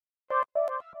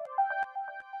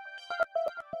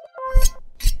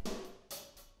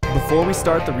Before we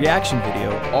start the reaction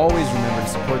video, always remember to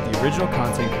support the original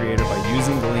content creator by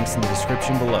using the links in the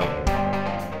description below.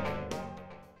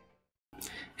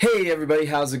 Hey everybody,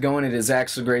 how's it going? It is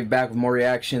Axel back with more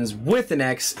reactions with an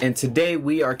X, and today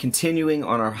we are continuing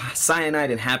on our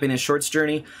Cyanide and Happiness Shorts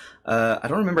journey. I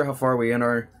don't remember how far we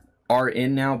are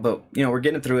in now, but you know, we're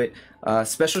getting through it.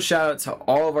 Special shout out to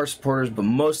all of our supporters, but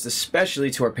most especially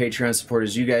to our Patreon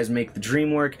supporters. You guys make the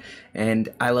dream work, and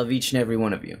I love each and every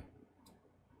one of you.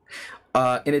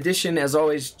 In addition, as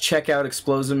always, check out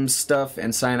Explosm's stuff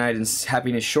and Cyanide and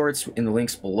Happiness Shorts in the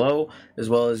links below, as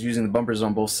well as using the bumpers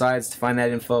on both sides to find that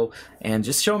info, and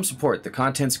just show them support. The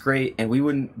content's great, and we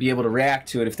wouldn't be able to react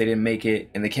to it if they didn't make it,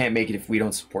 and they can't make it if we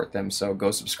don't support them. So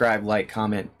go subscribe, like,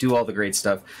 comment, do all the great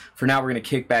stuff. For now, we're going to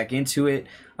kick back into it.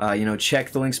 You know,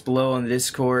 check the links below on the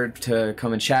Discord to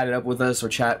come and chat it up with us, or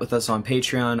chat with us on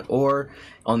Patreon, or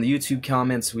on the YouTube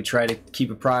comments. We try to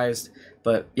keep apprised,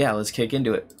 but yeah, let's kick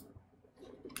into it.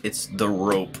 It's the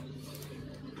rope.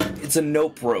 It's a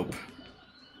nope rope.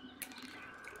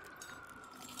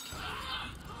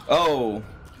 Oh.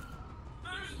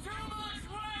 There's too much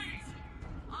weight!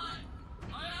 I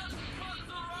have to cut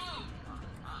the rope!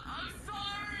 I'm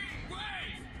sorry!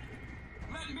 Wait!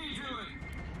 Let me do it!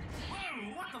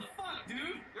 Whoa, what the fuck,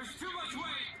 dude? There's too much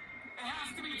weight! It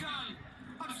has to be done!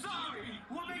 I'm sorry!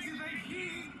 What makes you think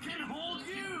he can hold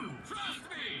you? Trust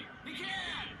me! He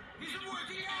can! He's been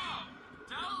working out!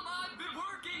 Tell him I've been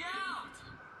working out!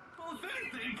 Well, if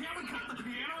anything, can't we cut the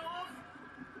piano off?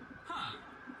 Huh.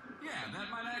 Yeah, that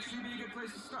might actually be a good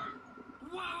place to start.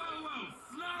 Whoa!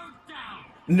 Slow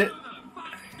down! Slow the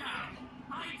fuck down!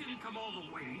 I didn't come all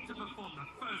the way to perform the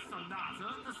first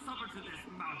sonata, the summer to this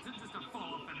mountain, just to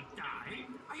fall off and die.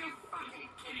 Are you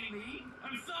fucking kidding me?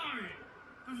 I'm sorry!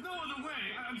 There's no other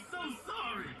way! I'm so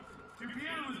sorry! Your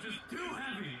piano is just too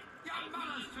heavy! Your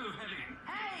mother's too heavy!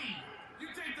 Hey! You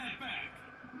take that back!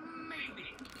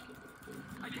 Maybe.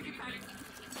 I take it back.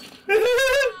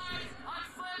 I'm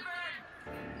slipping!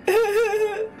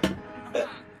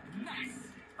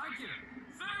 Nice! Thank you!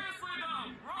 Seriously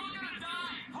though, we're all gonna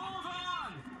die! Hold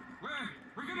on!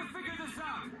 We're gonna figure this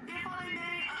out! If I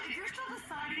may, if you're still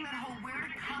deciding that whole where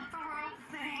to cut the rope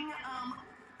thing,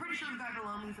 pretty sure the guy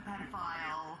below me's a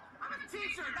pedophile. I'm a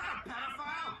teacher, not a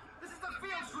pedophile! This is the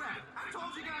field trip! I've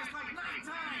told you guys like 9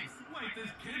 times! Wait,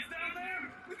 there's kids down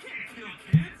there? We can't kill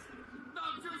kids!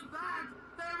 Not just that,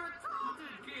 they're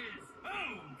retarded kids!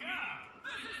 Oh, God!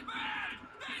 This is bad!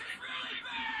 This is really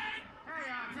bad! Hey,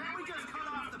 can't we just cut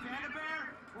off the panda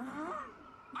bear?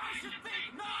 I should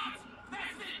think not!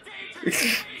 That's endangered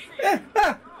species!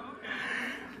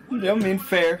 I mean,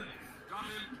 fair. Drop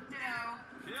him. Ditto.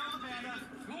 Kill the panda.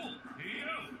 Cool. Here you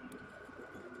go.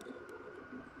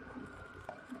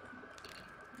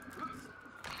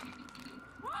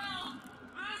 Well,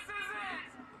 this is it!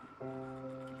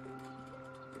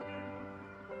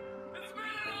 It's been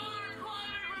an honor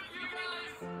climbing with you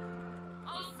guys!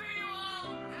 I'll see you all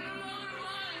in another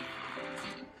life!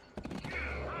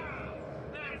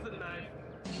 That's a knife.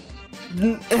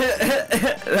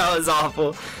 That was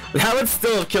awful. That would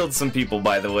still have killed some people,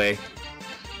 by the way.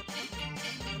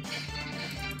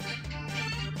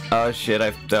 Oh shit,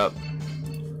 I fucked up.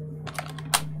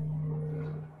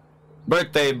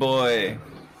 Birthday boy.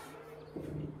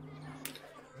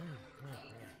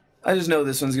 I just know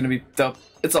this one's gonna be fucked up.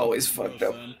 It's always fucked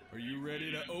up. Son, are you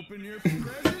ready to open your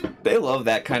present? They love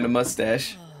that kind of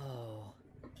mustache.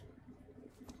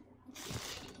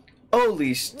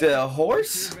 Holy the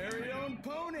horse? Your very own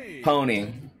pony.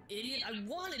 Pony. Idiot, I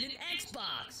wanted an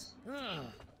Xbox! Ugh.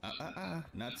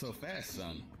 Not so fast,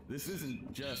 son. This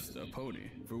isn't just a pony,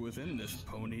 for within this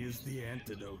pony is the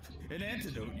antidote. An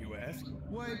antidote, you ask?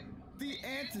 Why, the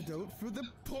antidote for the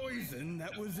poison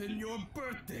that was in your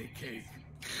birthday cake.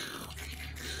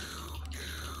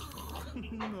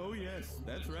 Oh yes,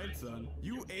 that's right, son.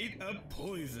 You ate a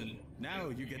poison. Now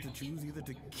you get to choose either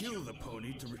to kill the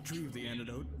pony to retrieve the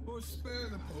antidote, or spare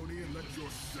the pony and let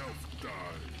yourself die.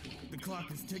 The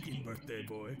clock is ticking, birthday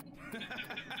boy.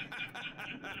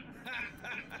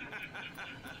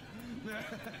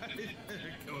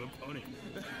 Kill the pony.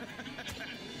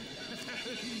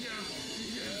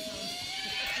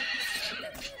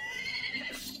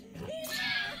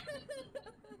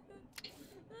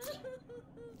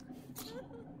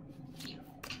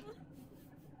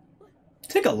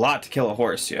 Take a lot to kill a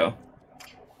horse, yo.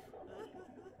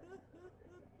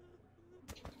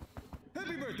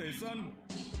 Happy birthday, son.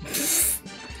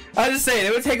 I was just saying,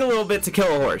 it would take a little bit to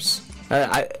kill a horse.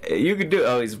 You could do.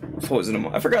 Oh, he's posing them.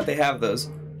 I forgot they have those.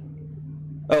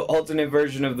 Oh, alternate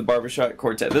version of the Barbershop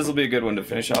quartet. This will be a good one to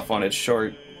finish off on. It's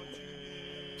short.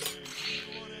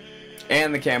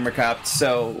 and the camera cop.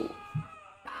 So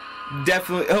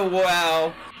definitely. Oh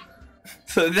wow.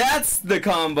 So that's the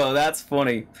combo. That's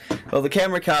funny. Well, the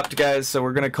camera copped, guys, so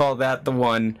we're going to call that the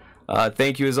one.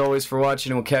 Thank you as always for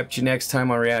watching, and we'll catch you next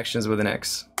time on Reactions with an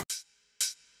X.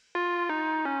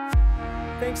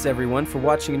 Thanks everyone for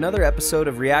watching another episode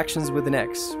of Reactions with an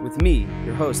X with me,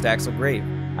 your host, Axel.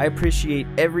 I appreciate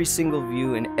every single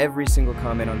view and every single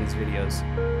comment on these videos.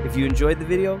 If you enjoyed the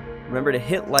video, remember to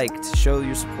hit like to show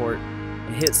your support,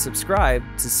 and hit subscribe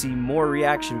to see more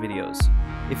reaction videos.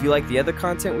 If you like the other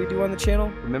content we do on the channel,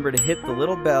 remember to hit the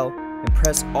little bell and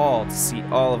press all to see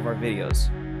all of our videos.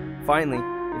 Finally,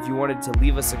 if you wanted to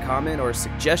leave us a comment or a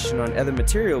suggestion on other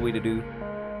material we to do,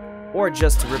 or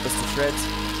just to rip us to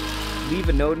shreds, leave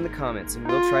a note in the comments and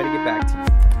we'll try to get back to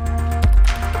you.